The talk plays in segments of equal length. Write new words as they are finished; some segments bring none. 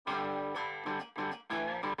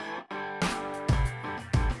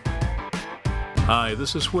Hi,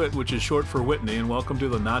 this is Whit, which is short for Whitney, and welcome to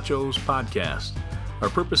the Nachos Podcast. Our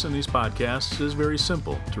purpose in these podcasts is very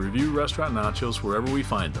simple, to review restaurant nachos wherever we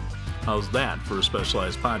find them. How's that for a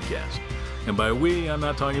specialized podcast? And by we, I'm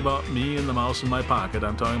not talking about me and the mouse in my pocket,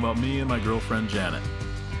 I'm talking about me and my girlfriend Janet.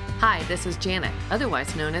 Hi, this is Janet,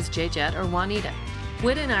 otherwise known as J-Jet or Juanita.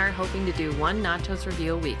 Whit and I are hoping to do one nachos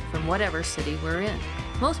review a week from whatever city we're in.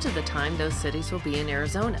 Most of the time, those cities will be in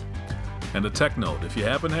Arizona. And a tech note, if you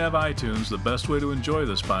happen to have iTunes, the best way to enjoy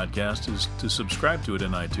this podcast is to subscribe to it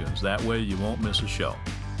in iTunes. That way you won't miss a show.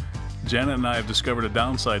 Janet and I have discovered a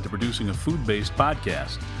downside to producing a food-based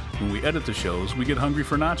podcast. When we edit the shows, we get hungry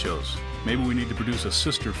for nachos. Maybe we need to produce a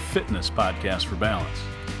sister fitness podcast for balance.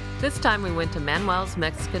 This time we went to Manuels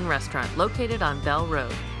Mexican restaurant located on Bell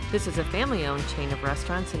Road. This is a family-owned chain of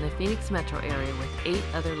restaurants in the Phoenix metro area with 8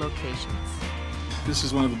 other locations. This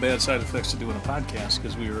is one of the bad side effects of doing a podcast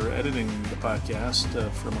because we were editing the podcast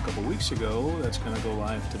from a couple weeks ago. That's going to go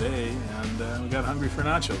live today, and we got hungry for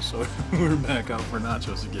nachos, so we're back out for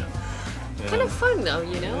nachos again. And kind of fun though,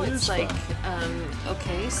 you know? It's like, fun.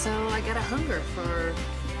 Okay, so I got a hunger for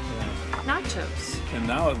nachos. And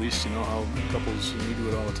now at least you know how couples, we do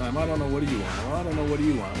it all the time. I don't know, what do you want? Well, I don't know, what do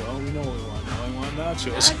you want? Well, we know what we want. Now I want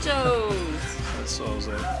nachos. Nachos! That solves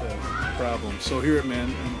that problem. So here at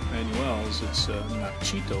Manuels, it's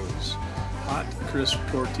nachitos. Hot, crisp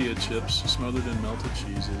tortilla chips smothered in melted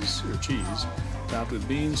cheese, topped with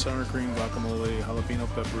beans, sour cream, guacamole, jalapeno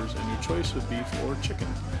peppers, and your choice of beef or chicken.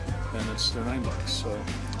 And they're $9. So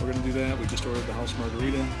we're going to do that. We just ordered the house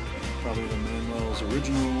margarita, probably the Manuel's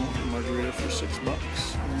original margarita for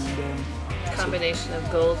 $6. And combination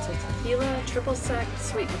of gold to tequila, triple sec,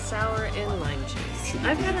 sweet and sour, and lime juice.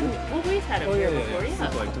 I've had them. Well, we've had them here before. Yeah.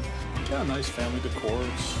 We've liked it. Yeah, nice family decor.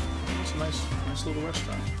 It's a nice little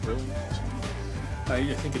restaurant. Really.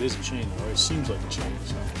 I think it is a chain, though. It seems like a chain.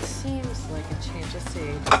 So. It seems like a chain. Just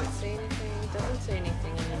see. Does it say anything? It doesn't say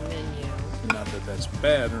anything in the menu. Not that that's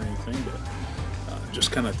bad or anything, but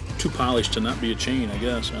just kind of too polished to not be a chain, I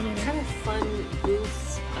guess. I don't know. Kind of fun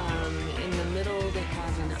booth. In the middle, they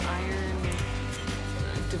have an iron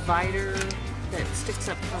divider that sticks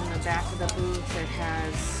up from the back of the booth that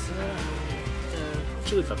has the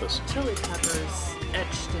chili peppers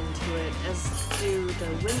etched into it, as do the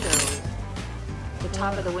window. The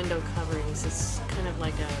top of the window coverings is kind of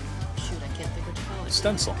like a, I can't think what you call it.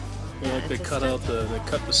 Stencil. Yeah, like they cut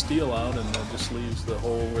the steel out, and it just leaves the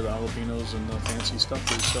hole where the jalapenos and the fancy stuff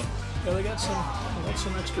is. So yeah, they got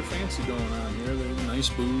some extra fancy going on here. They have nice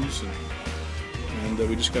booze, and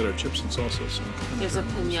we just got our chips and salsa. So there's a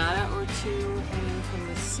piñata or two hanging from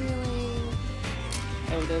the ceiling.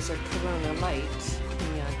 Oh, those are Corona Light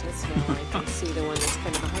piñatas. Now I can see the one that's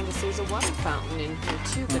kind of behind us. There's a water fountain in here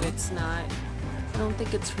too, but it's not. I don't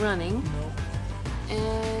think it's running. No.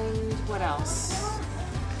 And what else?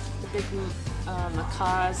 Big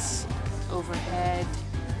macaws overhead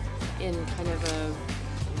in kind of a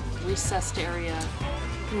recessed area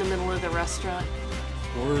in the middle of the restaurant.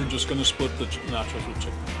 We're just going to split the nachos with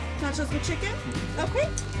chicken. Nachos with chicken? Okay.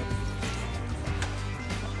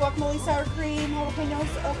 Guacamole, sour cream,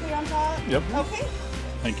 jalapenos, okay on top? Yep. Okay.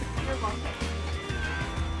 Thank you. You're welcome.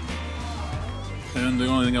 And the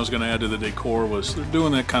only thing I was going to add to the decor was they're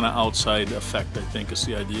doing that kind of outside effect, I think, is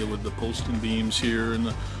the idea with the posting beams here and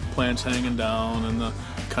the plants hanging down and the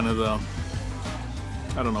kind of the,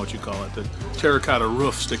 I don't know what you call it, the terracotta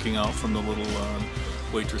roof sticking out from the little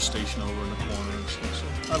waitress station over in the corner and stuff.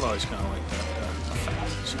 So I've always kind of liked that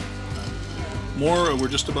effect. So, more, we're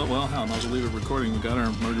just about, well, hell, might as well leave it recording. We got our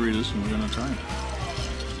margaritas and we're going to try them.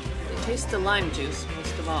 Taste the lime juice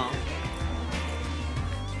most of all.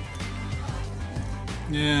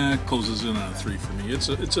 Yeah, it closes in on a 3 for me. It's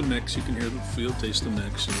a mix. You can taste the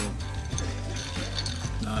mix. You know.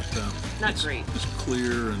 Not great. It's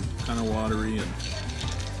clear and kind of watery and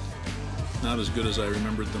not as good as I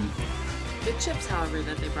remembered them. The chips, however,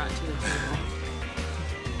 that they brought to the table.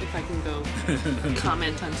 If I can go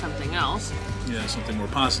comment on something else. Yeah, something more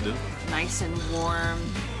positive. Nice and warm.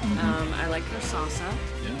 Mm-hmm. I like their salsa.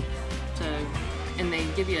 Yeah. And they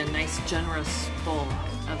give you a nice, generous bowl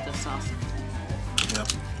of the salsa. Yep.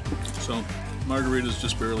 So, margarita's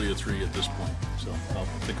just barely a 3 at this point. So, I'll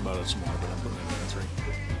think about it some more, but I'm putting it at a 3.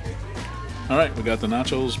 All right, we got the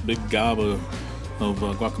nachos, big gob of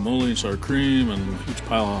guacamole and sour cream, and a huge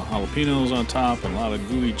pile of jalapenos on top, and a lot of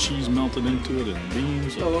gooey cheese melted into it, and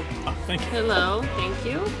beans. Hello. Thank you. Hello, thank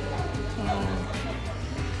you.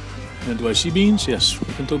 And do I see beans? Yes,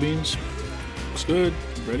 pinto beans. Looks good.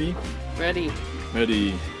 Ready.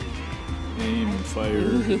 Ready. Aim, fire.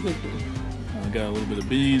 I've got a little bit of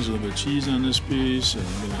beans, a little bit of cheese on this piece, and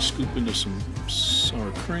I'm gonna scoop into some sour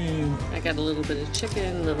cream. I got a little bit of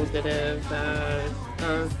chicken, a little bit of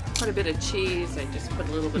quite a bit of cheese. I just put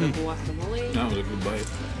a little bit of guacamole. That was a good bite.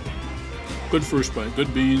 Good first bite.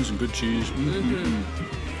 Good beans and good cheese.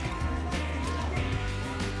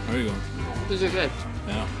 There you go. These are good.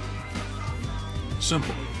 Yeah.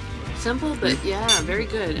 Simple. Simple, but yeah, very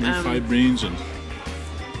good. Refried beans and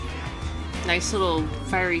Nice little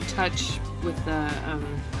fiery touch with the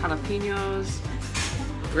jalapenos.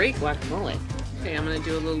 Great guacamole. Okay, I'm gonna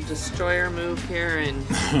do a little destroyer move here and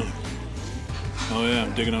oh yeah,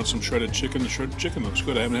 I'm digging out some shredded chicken. The shredded chicken looks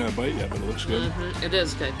good. I haven't had a bite yet, but it looks good. it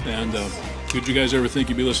is good. And did you guys ever think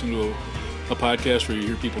you'd be listening to a podcast where you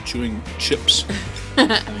hear people chewing chips?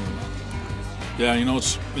 Yeah, you know,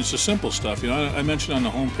 it's the simple stuff. You know, I mentioned on the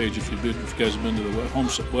homepage, if you guys have been to the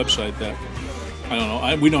website, that I don't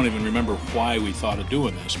know. We don't even remember why we thought of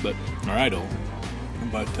doing this, or I don't.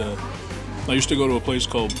 But I used to go to a place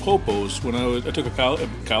called Popo's when I took a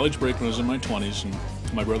college break when I was in my 20s, and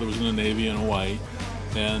my brother was in the Navy in Hawaii,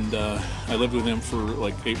 and I lived with him for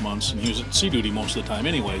like 8 months, and he was at sea duty most of the time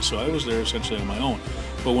anyway, so I was there essentially on my own.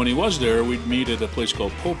 But when he was there, we'd meet at a place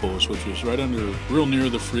called Popo's, which was real near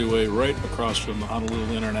the freeway, right across from the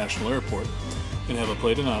Honolulu International Airport, and have a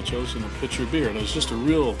plate of nachos and a pitcher of beer. And it was just a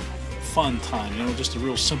real fun time, you know, just a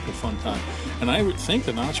real simple fun time. And I would think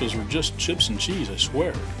the nachos were just chips and cheese, I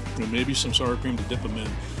swear. And maybe some sour cream to dip them in,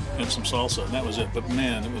 and some salsa, and that was it. But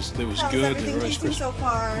man, it was How's good. everything tasting so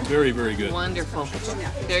far? Very, very good. Wonderful.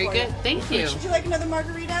 Very good. Thank you. Would you like another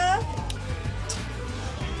margarita?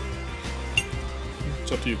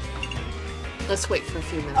 It's up to you. Let's wait for a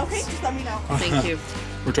few minutes. Okay, just let me know. Thank you.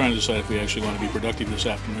 We're trying to decide if we actually want to be productive this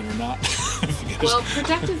afternoon or not. Well,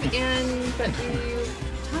 productive but we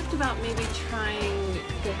talked about maybe trying,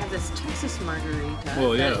 they have this Texas margarita.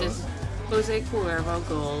 Well, yeah. That is Jose Cuervo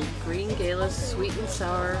Gold, green gala, sweet and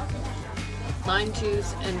sour, lime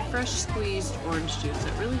juice, and fresh squeezed orange juice.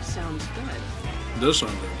 It really sounds good. It does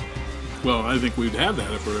sound good. Well, I think we'd have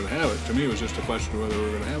that if we're going to have it. To me, it was just a question of whether we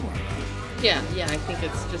were going to have one or not. Yeah, I think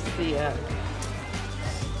it's just the...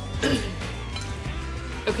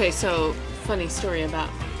 Okay, so funny story about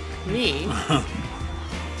me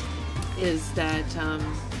is that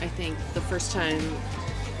I think the first time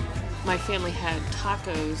my family had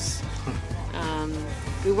tacos,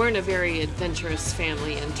 we weren't a very adventurous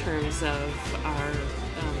family in terms of our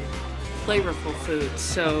flavorful foods.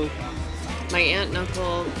 So my aunt and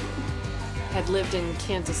uncle had lived in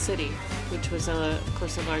Kansas City, which was, of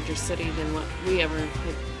course, a larger city than what we ever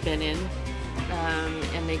had been in.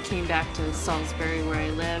 And they came back to Salisbury, where I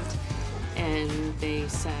lived, and they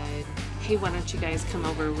said, hey, why don't you guys come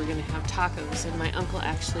over? We're going to have tacos. And my uncle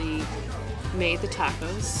actually made the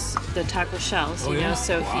tacos, the taco shells, Oh, yeah?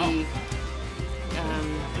 so Wow. he,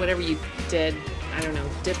 whatever you did, I don't know,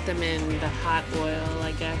 dip them in the hot oil,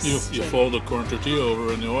 I guess. You fold the corn tortilla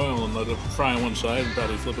over in the oil and let it fry on one side and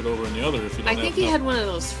probably flip it over in the other if you don't I have think he enough. had one of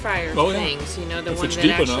those fryer Oh, yeah. things, the If one it's that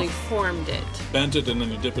deep actually enough. formed it. Bent it and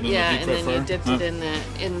then you dip it in Yeah, the deep and fry then fryer. you dipped it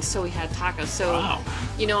in and so we had tacos. So, Wow.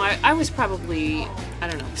 I was probably,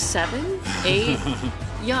 7, 8,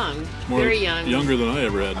 young, very young. Younger than I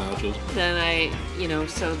ever had nachos. Then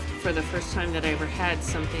so for the first time that I ever had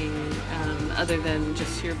something other than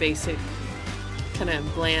just your basic kind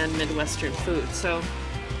of bland Midwestern food. So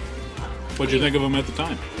What'd you think of them at the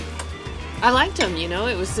time? I liked them,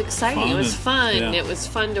 it was exciting. It was fun. Yeah. It was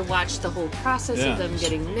fun to watch the whole process Yeah. of them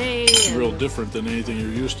getting made. It's and real different than anything you're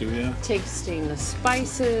used to, yeah. tasting the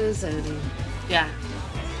spices and yeah.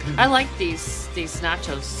 I like these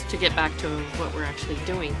nachos, to get back to what we're actually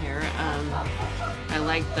doing here. I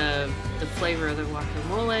like the flavor of the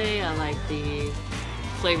guacamole. I like the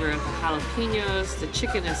flavor of the jalapenos. The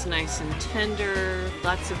chicken is nice and tender.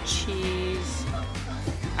 Lots of cheese.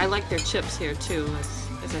 I like their chips here too.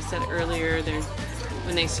 As I said earlier,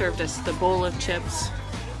 when they served us the bowl of chips,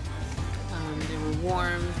 they were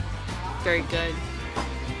warm, very good.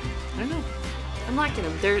 I don't know. I'm liking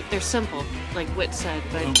them. They're simple, like Whit said,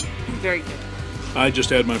 but very good. I just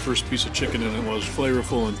had my first piece of chicken and it was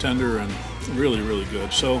flavorful and tender and really, really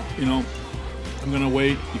good. So, I'm going to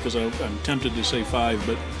wait because I'm tempted to say 5,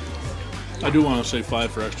 but I do want to say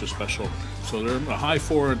 5 for extra special. So they're a high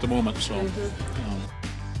 4 at the moment. So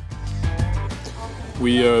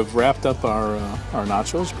we have wrapped up our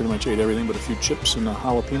nachos. Pretty much ate everything but a few chips and a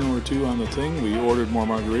jalapeno or 2 on the thing. We ordered more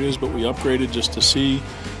margaritas, but we upgraded just to see.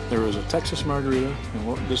 There was a Texas margarita.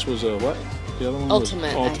 And this was a what? The other one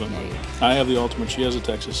Ultimate, was Ultimate. I think. I have the Ultimate. She has a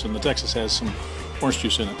Texas, and the Texas has some orange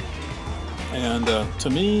juice in it. And to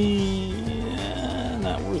me,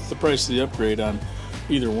 not worth the price of the upgrade on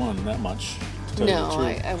either one that much. to tell you No,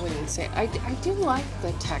 the truth. I wouldn't say. I do like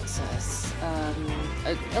the Texas.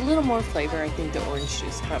 A little more flavor. I think the orange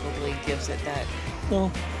juice probably gives it that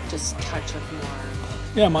Well, just touch of more.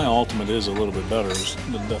 yeah, my ultimate is a little bit better. It's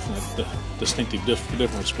the definite distinctive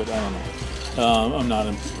difference, but I don't know. I'm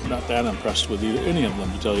not that impressed with any of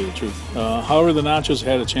them, to tell you the truth. However, the nachos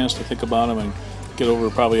had a chance to think about them and get over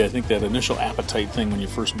probably, I think, that initial appetite thing when you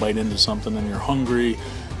first bite into something and you're hungry.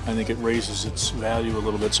 I think it raises its value a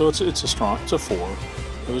little bit. So it's a 4.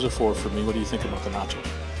 It was a 4 for me. What do you think about the nachos?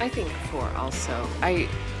 I think 4 also.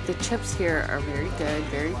 The chips here are very good,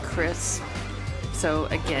 very crisp. So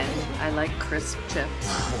again, I like crisp chips.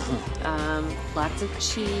 Lots of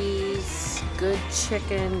cheese, good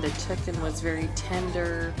chicken. The chicken was very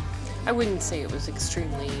tender. I wouldn't say it was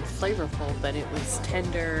extremely flavorful, but it was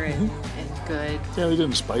tender and good. Yeah, they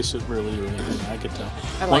didn't spice it really or anything. I could tell.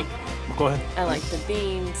 Go ahead. I like the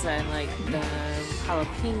beans. I like the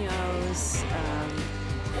jalapenos.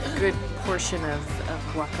 Good portion of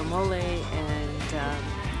guacamole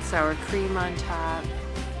and sour cream on top.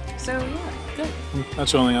 So yeah, good.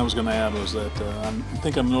 That's the only thing I was going to add was that I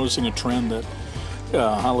think I'm noticing a trend that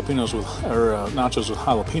nachos with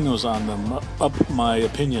jalapenos on them up my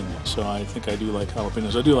opinion. So I think I do like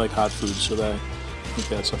jalapenos. I do like hot food, so I think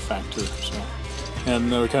that's a factor. So,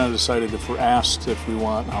 and we kind of decided if we're asked if we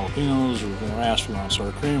want jalapenos or if we're asked if we want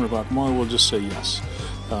sour cream or guacamole, we'll just say yes.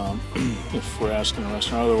 If we're asking a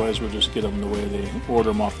restaurant, otherwise we'll just get them the way they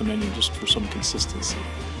order them off the menu, just for some consistency.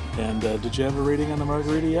 And did you have a rating on the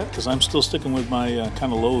margarita yet? Because I'm still sticking with my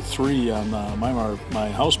kind of low 3 on my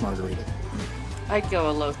house margarita. I'd go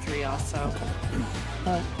a low 3 also. Okay.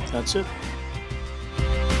 All right, that's it.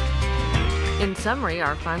 In summary,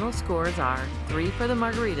 our final scores are 3 for the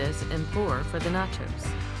margaritas and 4 for the nachos.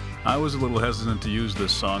 I was a little hesitant to use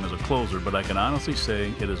this song as a closer, but I can honestly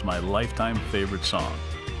say it is my lifetime favorite song.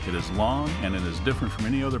 It is long and it is different from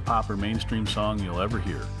any other pop or mainstream song you'll ever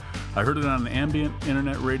hear. I heard it on an ambient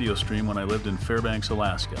internet radio stream when I lived in Fairbanks,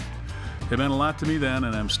 Alaska. It meant a lot to me then,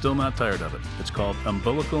 and I'm still not tired of it. It's called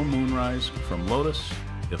Umbilical Moonrise from Lotus.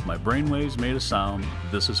 If my brainwaves made a sound,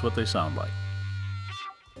 this is what they sound like.